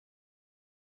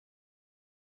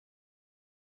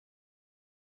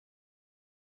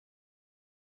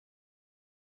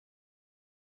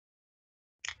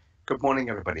Good morning,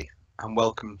 everybody, and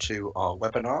welcome to our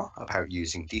webinar about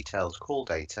using detailed call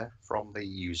data from the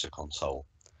user console.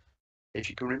 If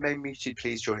you can remain muted,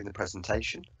 please, during the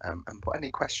presentation and put any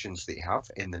questions that you have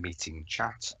in the meeting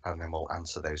chat, and then we'll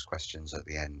answer those questions at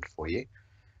the end for you.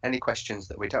 Any questions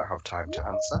that we don't have time to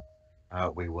answer,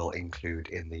 we will include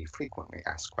in the frequently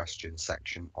asked questions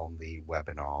section on the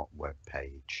webinar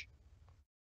webpage.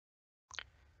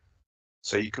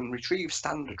 So you can retrieve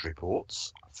standard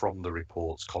reports from the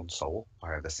reports console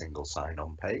via the single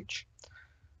sign-on page.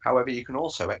 However, you can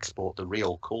also export the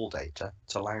real call data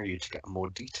to allow you to get a more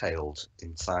detailed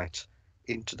insight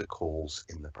into the calls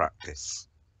in the practice.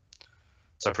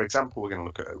 So for example, we're going to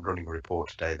look at running a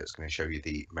report today that's going to show you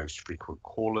the most frequent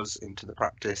callers into the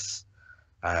practice.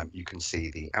 You can see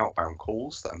the outbound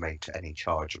calls that are made to any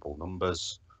chargeable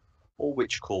numbers, or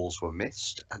which calls were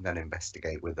missed, and then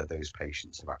investigate whether those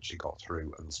patients have actually got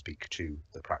through and speak to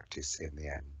the practice in the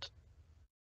end.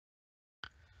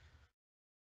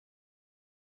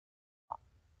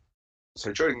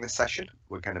 So during this session,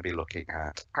 we're going to be looking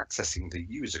at accessing the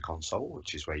user console,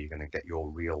 which is where you're going to get your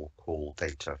real call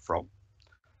data from.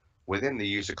 Within the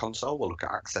user console, we'll look at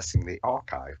accessing the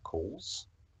archive calls.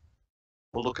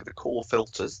 We'll look at the call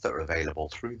filters that are available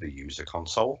through the user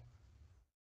console,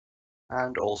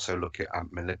 and also look at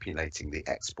manipulating the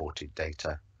exported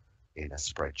data in a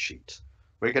spreadsheet.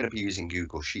 We're going to be using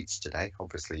Google Sheets today.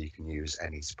 Obviously, you can use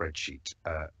any spreadsheet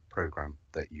program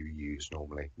that you use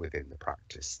normally within the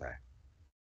practice there.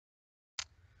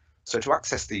 So to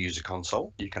access the user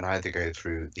console, you can either go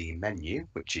through the menu,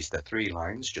 which is the three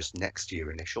lines just next to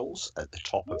your initials at the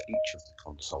top of each of the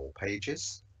console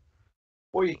pages,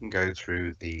 or you can go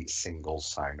through the single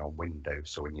sign-on window.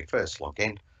 So when you first log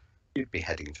in, you'd be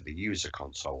heading for the user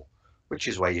console, which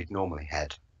is where you'd normally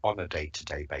head on a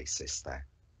day-to-day basis there.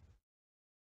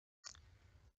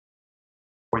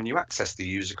 When you access the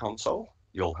user console,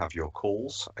 you'll have your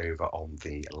calls over on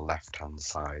the left-hand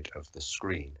side of the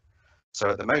screen. So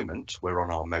at the moment, we're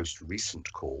on our most recent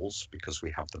calls because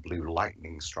we have the blue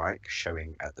lightning strike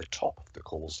showing at the top of the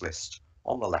calls list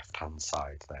on the left-hand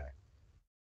side there.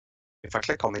 If I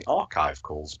click on the archive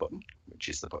calls button, which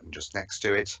is the button just next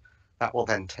to it, that will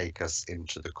then take us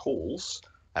into the calls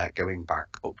going back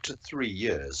up to 3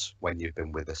 years when you've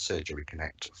been with a Surgery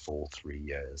Connect for 3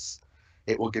 years.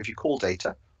 It will give you call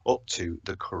data up to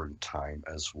the current time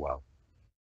as well.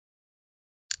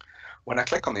 When I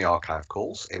click on the archive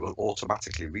calls, it will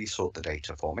automatically resort the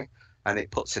data for me, and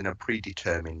it puts in a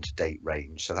predetermined date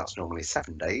range. So that's normally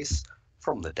 7 days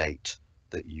from the date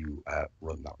that you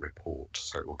run that report.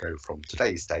 So it will go from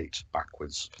today's date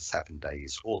backwards for 7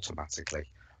 days automatically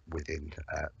within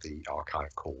the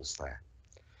archive calls there.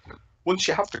 Once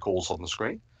you have the calls on the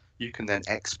screen, you can then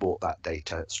export that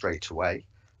data straight away.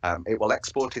 It will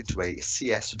export into a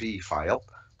CSV file,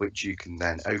 which you can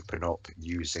then open up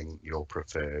using your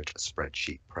preferred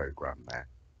spreadsheet program there.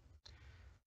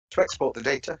 To export the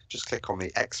data, just click on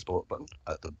the export button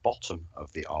at the bottom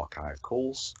of the archive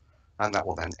calls, and that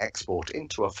will then export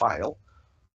into a file.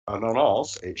 And on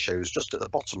ours, it shows just at the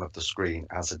bottom of the screen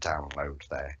as a download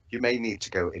there. You may need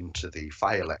to go into the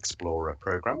File Explorer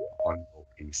program on your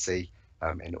PC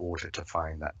in order to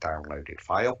find that downloaded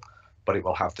file, but it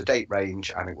will have the date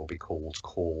range and it will be called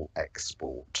Call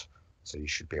Export. So you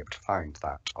should be able to find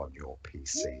that on your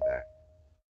PC there.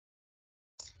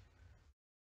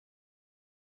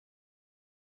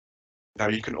 Now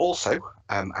you can also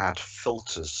add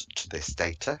filters to this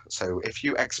data. So if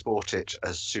you export it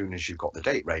as soon as you've got the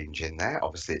date range in there,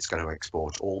 obviously it's going to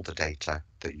export all the data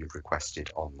that you've requested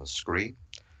on the screen.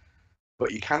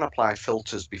 But you can apply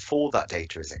filters before that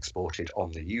data is exported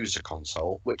on the user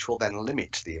console, which will then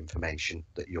limit the information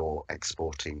that you're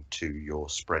exporting to your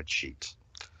spreadsheet.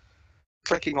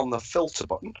 Clicking on the filter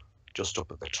button just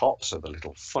up at the top, so the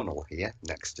little funnel here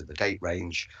next to the date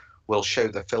range, will show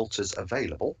the filters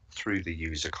available through the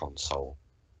user console.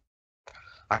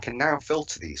 I can now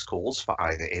filter these calls for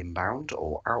either inbound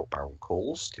or outbound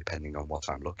calls, depending on what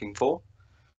I'm looking for.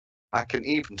 I can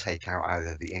even take out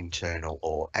either the internal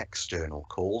or external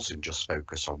calls and just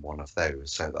focus on one of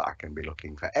those so that I can be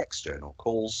looking for external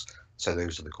calls. So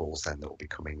those are the calls then that will be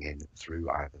coming in through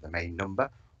either the main number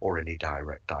or any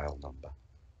direct dial number.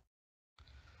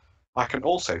 I can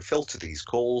also filter these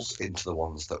calls into the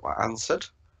ones that were answered.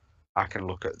 I can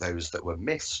look at those that were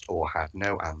missed or had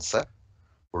no answer,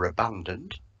 were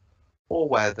abandoned, or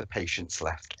where the patients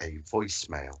left a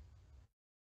voicemail.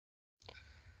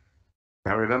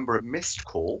 Now remember, a missed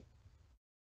call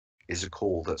is a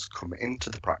call that's come into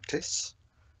the practice.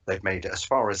 They've made it as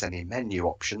far as any menu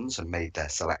options and made their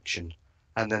selection,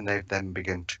 and then they've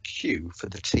begun to queue for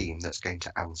the team that's going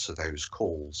to answer those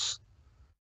calls.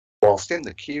 Whilst in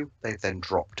the queue, they've then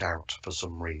dropped out for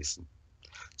some reason.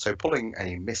 So pulling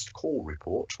a missed call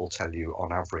report will tell you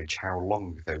on average how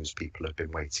long those people have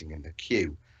been waiting in the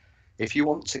queue. If you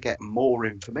want to get more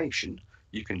information,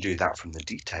 you can do that from the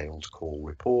detailed call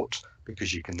report,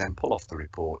 because you can then pull off the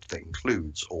report that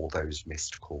includes all those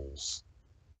missed calls.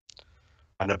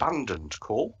 An abandoned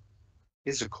call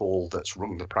is a call that's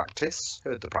rung the practice,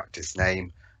 heard the practice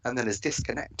name, and then is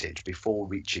disconnected before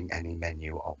reaching any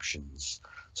menu options.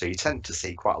 So you tend to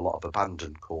see quite a lot of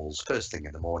abandoned calls first thing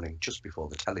in the morning, just before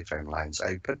the telephone lines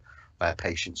open, where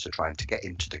patients are trying to get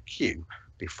into the queue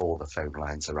before the phone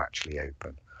lines are actually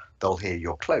open. They'll hear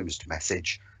your closed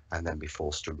message and then be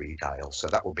forced to redial. So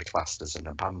that will be classed as an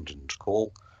abandoned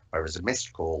call, whereas a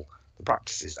missed call, the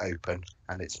practice is open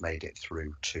and it's made it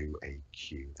through to a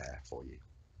queue there for you.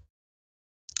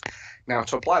 Now,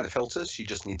 to apply the filters, you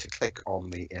just need to click on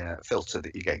the filter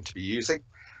that you're going to be using,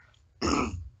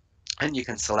 and you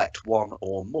can select one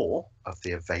or more of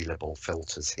the available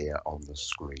filters here on the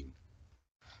screen.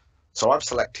 So I've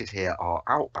selected here our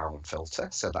outbound filter,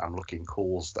 so that I'm looking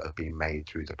calls that have been made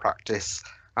through the practice,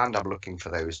 and I'm looking for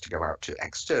those to go out to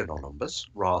external numbers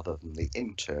rather than the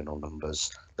internal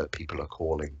numbers that people are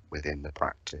calling within the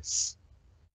practice.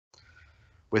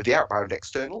 With the outbound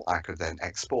external, I could then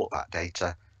export that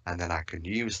data, and then I can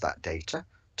use that data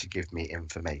to give me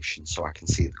information. So I can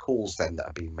see the calls then that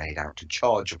are being made out to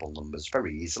chargeable numbers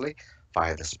very easily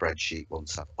via the spreadsheet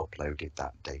once I've uploaded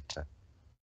that data.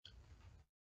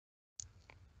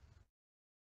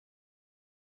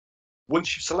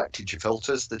 Once you've selected your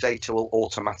filters, the data will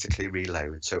automatically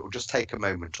reload, so it will just take a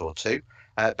moment or two.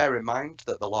 Bear in mind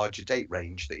that the larger date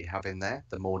range that you have in there,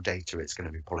 the more data it's going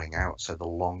to be pulling out, so the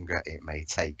longer it may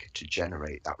take to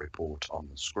generate that report on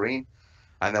the screen.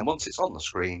 And then once it's on the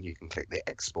screen, you can click the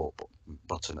export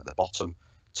button at the bottom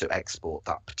to export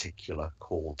that particular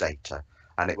call data.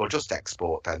 And it will just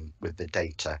export then with the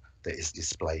data that is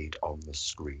displayed on the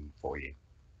screen for you.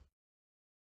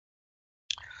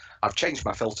 I've changed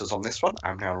my filters on this one.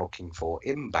 I'm now looking for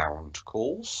inbound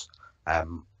calls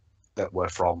that were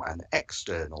from an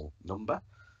external number.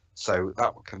 So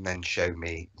that can then show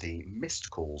me the missed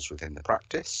calls within the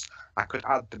practice. I could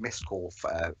add the missed call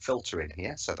filter in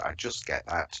here so that I just get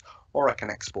that, or I can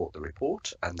export the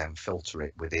report and then filter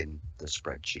it within the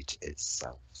spreadsheet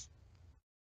itself.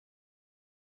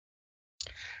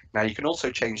 Now you can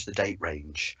also change the date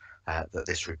range that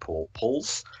this report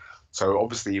pulls. So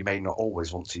obviously you may not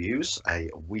always want to use a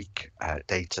week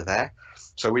data there.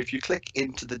 So if you click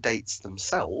into the dates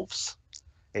themselves,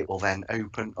 it will then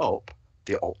open up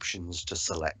the options to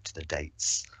select the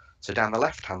dates. So down the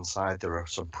left hand side there are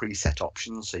some preset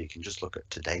options, so you can just look at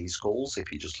today's calls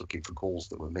if you're just looking for calls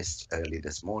that were missed early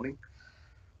this morning.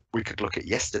 We could look at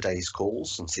yesterday's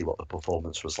calls and see what the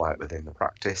performance was like within the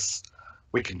practice.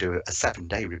 We can do a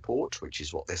 7-day report, which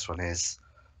is what this one is.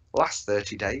 Last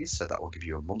 30 days, so that will give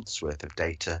you a month's worth of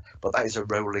data, but that is a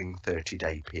rolling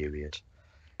 30-day period.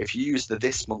 If you use the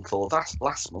this month or that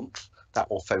last month, that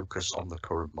will focus on the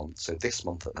current month. So this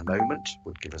month at the moment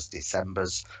would give us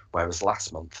December's, whereas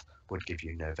last month would give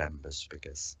you November's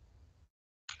figures.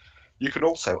 You can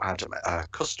also add a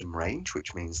custom range,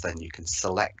 which means then you can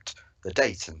select the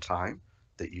date and time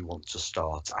that you want to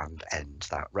start and end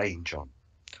that range on.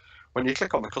 When you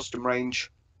click on the custom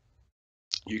range,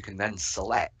 you can then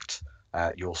select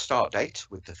your start date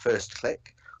with the first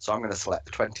click. So I'm going to select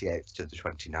the 28th to the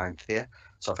 29th here.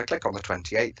 So if I click on the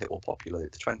 28th, it will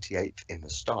populate the 28th in the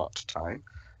start time,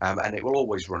 and it will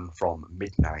always run from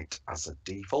midnight as a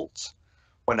default.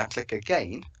 When I click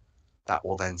again, that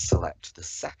will then select the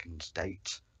second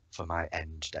date for my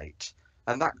end date.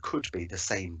 And that could be the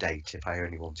same date if I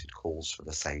only wanted calls for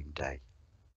the same day.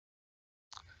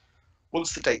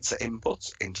 Once the dates are input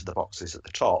into the boxes at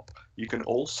the top, you can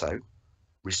also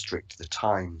restrict the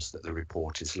times that the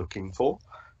report is looking for.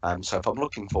 So if I'm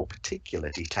looking for particular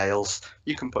details,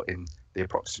 you can put in the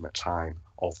approximate time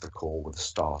of the call with a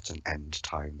start and end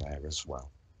time there as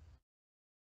well.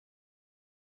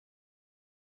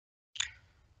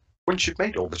 Once you've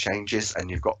made all the changes and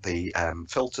you've got the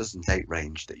filters and date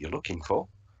range that you're looking for,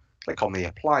 click on the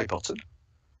Apply button.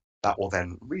 That will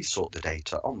then resort the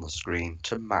data on the screen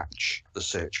to match the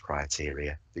search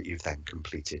criteria that you've then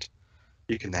completed.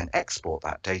 You can then export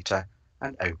that data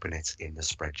and open it in the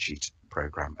spreadsheet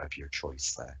program of your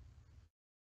choice there.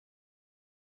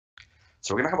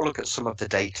 So we're going to have a look at some of the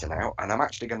data now, and I'm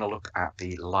actually going to look at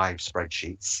the live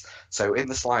spreadsheets. So in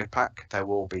the slide pack, there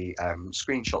will be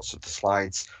screenshots of the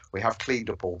slides. We have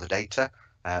cleaned up all the data.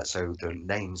 So the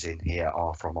names in here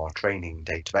are from our training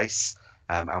database.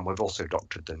 And we've also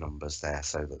doctored the numbers there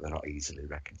so that they're not easily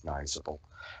recognisable.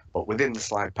 But within the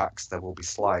slide packs, there will be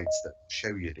slides that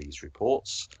show you these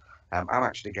reports. I'm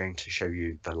actually going to show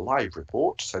you the live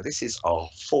report. So this is our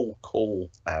full call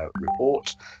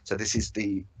report. So this is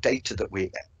the data that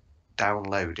we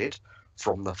downloaded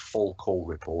from the full call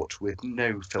report with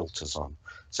no filters on.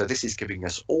 So this is giving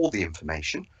us all the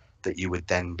information that you would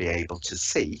then be able to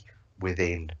see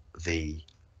within the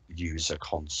user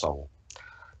console.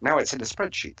 Now it's in a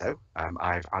spreadsheet though.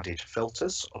 I've added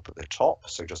filters up at the top,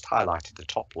 so just highlighted the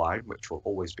top line, which will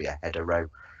always be a header row,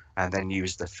 and then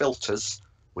use the filters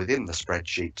within the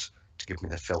spreadsheet to give me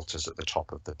the filters at the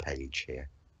top of the page here.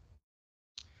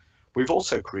 We've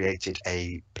also created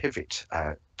a pivot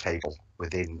table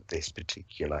within this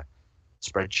particular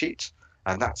spreadsheet,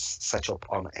 and that's set up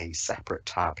on a separate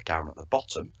tab down at the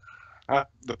bottom.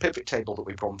 The pivot table that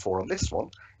we've gone for on this one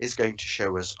is going to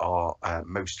show us our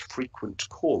most frequent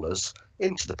callers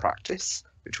into the practice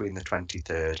between the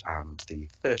 23rd and the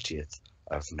 30th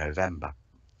of November.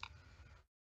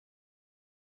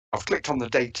 I've clicked on the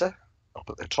data up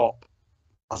at the top,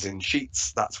 as in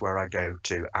Sheets. That's where I go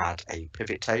to add a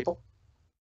pivot table.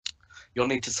 You'll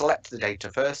need to select the data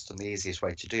first, and the easiest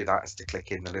way to do that is to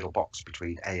click in the little box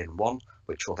between A and 1,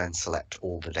 which will then select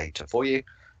all the data for you,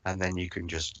 and then you can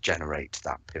just generate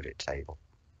that pivot table.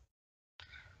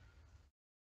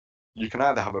 You can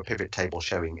either have a pivot table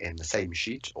showing in the same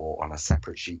sheet or on a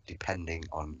separate sheet depending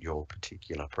on your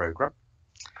particular program.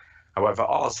 However,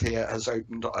 ours here has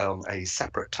opened on a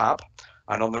separate tab,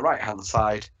 and on the right hand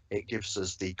side it gives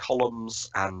us the columns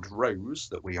and rows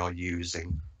that we are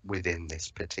using within this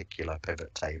particular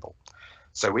pivot table.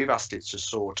 So we've asked it to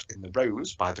sort in the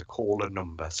rows by the caller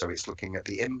number. So it's looking at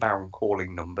the inbound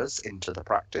calling numbers into the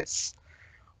practice.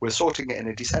 We're sorting it in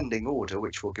a descending order,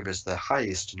 which will give us the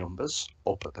highest numbers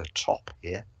up at the top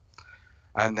here.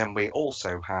 And then we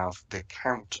also have the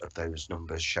count of those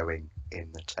numbers showing in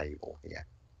the table here.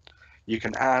 You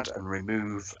can add and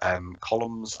remove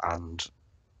columns and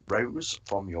rows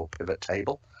from your pivot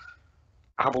table.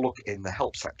 Have a look in the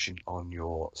help section on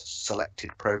your selected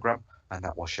program, and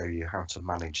that will show you how to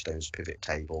manage those pivot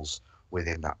tables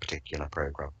within that particular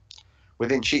program.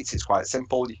 Within Sheets, it's quite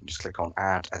simple. You can just click on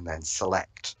Add and then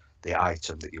select the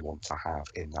item that you want to have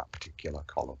in that particular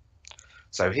column.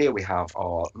 So here we have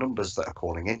our numbers that are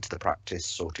calling into the practice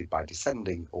sorted by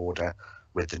descending order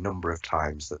with the number of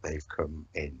times that they've come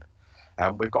in.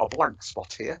 We've got a blank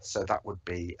spot here, so that would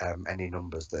be any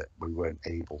numbers that we weren't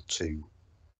able to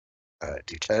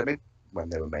determine when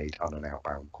they were made on an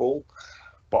outbound call.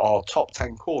 But our top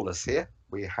 10 callers here,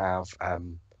 we have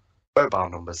mobile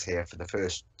numbers here for the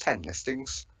first 10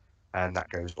 listings, and that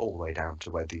goes all the way down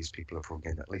to where these people have rung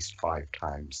in at least 5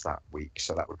 times that week.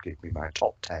 So that would give me my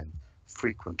top 10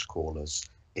 frequent callers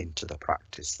into the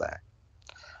practice there.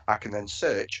 I can then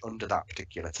search under that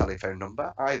particular telephone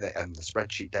number, either in the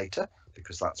spreadsheet data,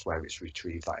 because that's where it's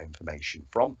retrieved that information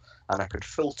from, and I could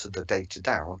filter the data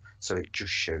down so it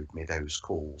just showed me those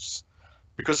calls.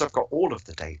 Because I've got all of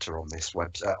the data on this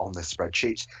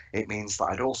spreadsheet, it means that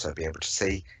I'd also be able to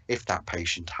see if that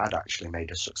patient had actually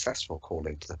made a successful call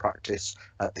into the practice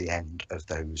at the end of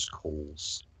those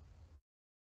calls.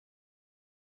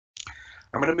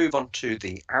 I'm going to move on to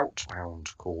the outbound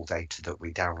call data that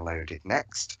we downloaded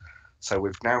next. So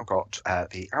we've now got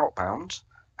the outbound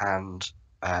and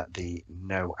the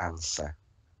no answer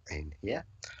in here.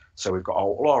 So we've got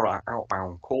all our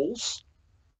outbound calls.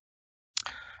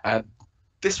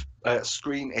 This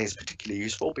screen is particularly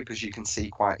useful because you can see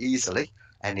quite easily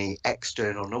any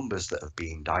external numbers that have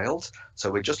been dialed. So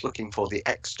we're just looking for the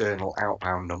external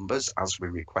outbound numbers as we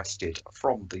requested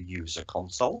from the user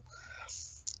console.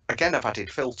 Again, I've added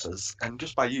filters, and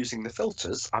just by using the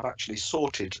filters, I've actually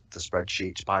sorted the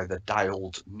spreadsheet by the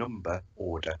dialed number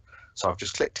order. So I've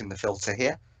just clicked in the filter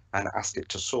here and asked it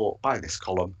to sort by this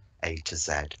column A to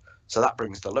Z. So that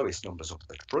brings the lowest numbers up at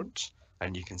the front,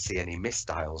 and you can see any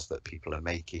misdials that people are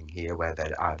making here where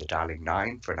they're either dialing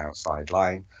 9 for an outside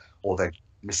line or they're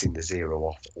missing the 0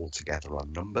 off altogether on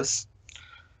numbers.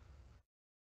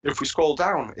 If we scroll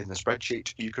down in the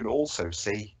spreadsheet, you can also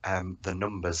see the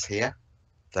numbers here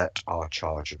that are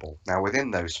chargeable. Now within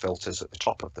those filters at the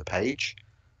top of the page,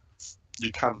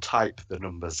 you can type the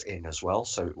numbers in as well,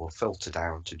 so it will filter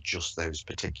down to just those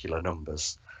particular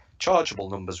numbers. Chargeable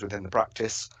numbers within the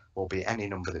practice will be any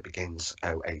number that begins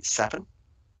 087,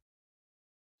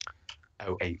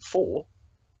 084,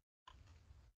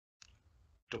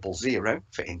 00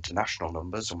 for international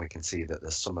numbers, and we can see that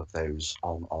there's some of those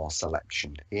on our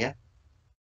selection here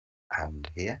and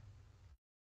here,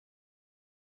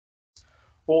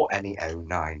 or any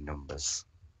 09 numbers.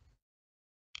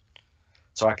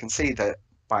 So I can see that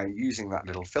by using that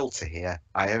little filter here,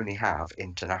 I only have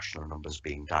international numbers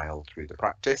being dialed through the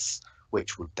practice,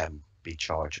 which would then be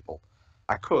chargeable.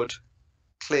 I could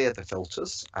clear the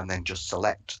filters and then just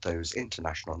select those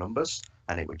international numbers,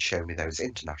 and it would show me those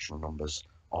international numbers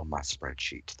on my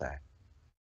spreadsheet there.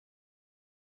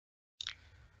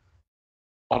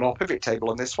 On our pivot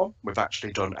table on this one, we've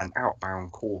actually done an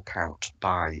outbound call count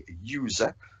by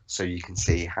user, so you can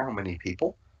see how many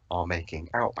people are making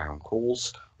outbound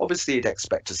calls. Obviously, you'd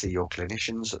expect to see your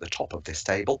clinicians at the top of this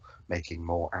table making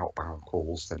more outbound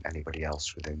calls than anybody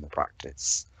else within the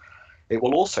practice. It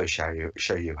will also show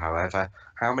you, however,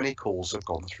 how many calls have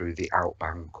gone through the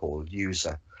outbound call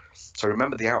user. So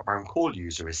remember, the outbound call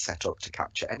user is set up to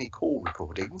capture any call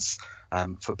recordings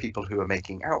for people who are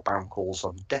making outbound calls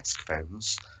on desk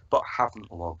phones but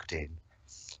haven't logged in.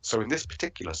 So in this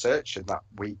particular search in that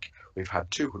week, we've had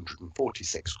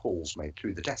 246 calls made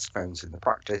through the desk phones in the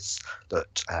practice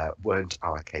that weren't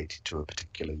allocated to a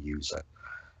particular user.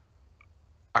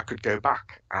 I could go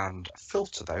back and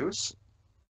filter those.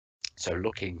 So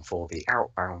looking for the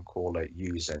outbound caller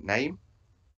user name,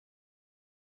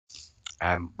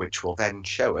 which will then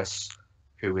show us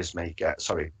who is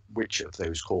which of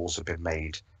those calls have been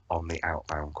made on the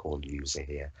outbound call user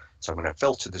here. So I'm going to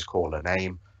filter this caller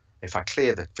name. If I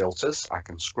clear the filters, I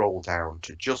can scroll down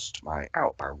to just my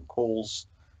outbound calls,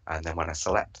 and then when I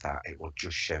select that, it will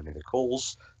just show me the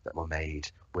calls that were made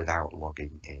without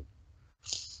logging in.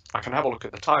 I can have a look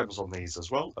at the times on these as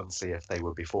well and see if they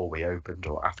were before we opened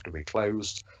or after we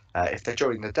closed. If they're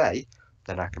during the day,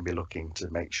 then I can be looking to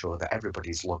make sure that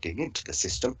everybody's logging into the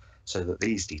system so that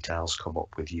these details come up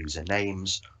with user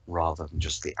names rather than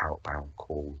just the outbound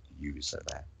call user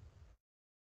there.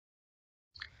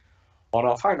 On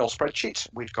our final spreadsheet,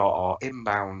 we've got our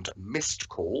inbound missed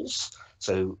calls.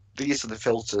 So these are the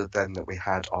filter then that we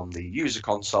had on the user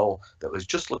console that was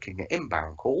just looking at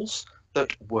inbound calls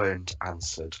that weren't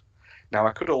answered. Now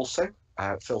I could also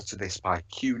filter this by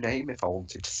queue name if I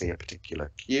wanted to see a particular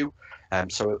queue.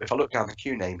 So if I look down the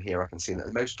queue name here, I can see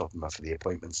that most of them are for the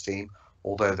appointments team,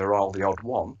 although there are the odd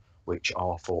one which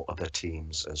are for other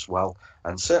teams as well.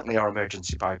 And certainly our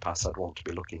emergency bypass, I'd want to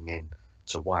be looking in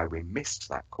to why we missed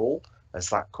that call, as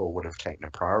that call would have taken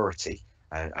a priority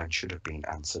and should have been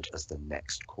answered as the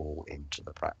next call into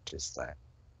the practice there.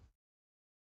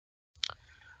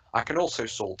 I can also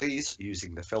sort these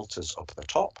using the filters up at the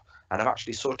top, and I've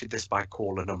actually sorted this by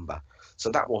caller number. So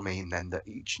that will mean then that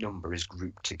each number is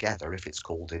grouped together if it's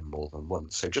called in more than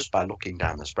once. So just by looking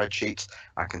down the spreadsheet,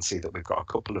 I can see that we've got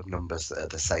a couple of numbers that are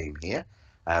the same here.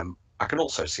 I can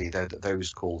also see though that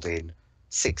those called in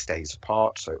 6 days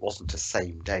apart, so it wasn't a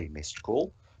same day missed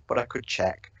call, but I could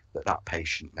check that that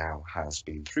patient now has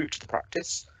been through to the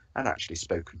practice and actually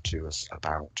spoken to us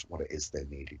about what it is they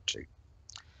needed to.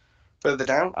 Further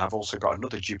down, I've also got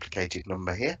another duplicated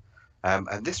number here,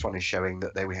 and this one is showing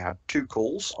that we had 2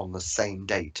 calls on the same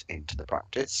date into the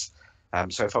practice.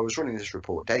 So if I was running this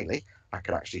report daily, I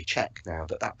could actually check now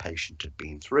that that patient had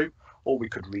been through, or we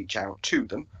could reach out to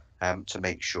them to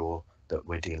make sure that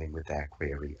we're dealing with their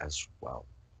query as well.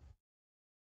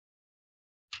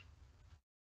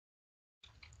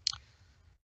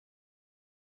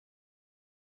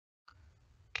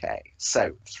 Okay,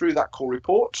 so through that call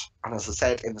report, and as I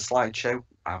said in the slideshow,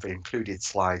 I've included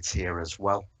slides here as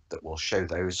well that will show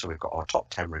those. So we've got our top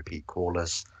 10 repeat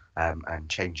callers and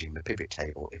changing the pivot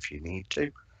table if you need to.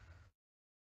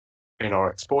 In our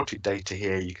exported data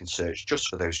here, you can search just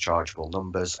for those chargeable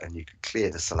numbers, and you can clear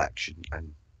the selection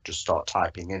and just start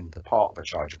typing in the part of a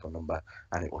chargeable number,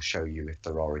 and it will show you if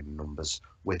there are any numbers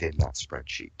within that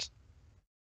spreadsheet.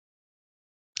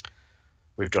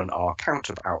 We've done our count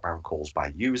of outbound calls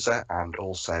by user and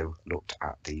also looked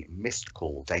at the missed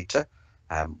call data,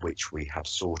 which we have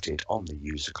sorted on the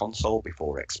user console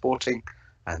before exporting,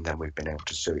 and then we've been able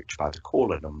to search by the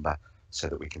caller number so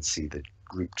that we can see the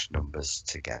grouped numbers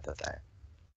together there.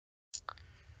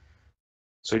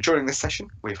 So during this session,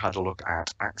 we've had a look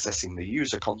at accessing the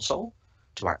user console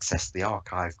to access the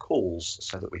archive calls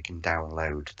so that we can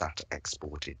download that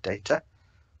exported data.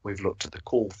 We've looked at the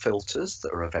call filters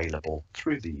that are available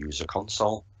through the user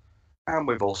console, and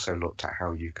we've also looked at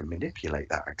how you can manipulate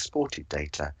that exported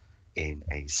data in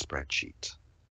a spreadsheet.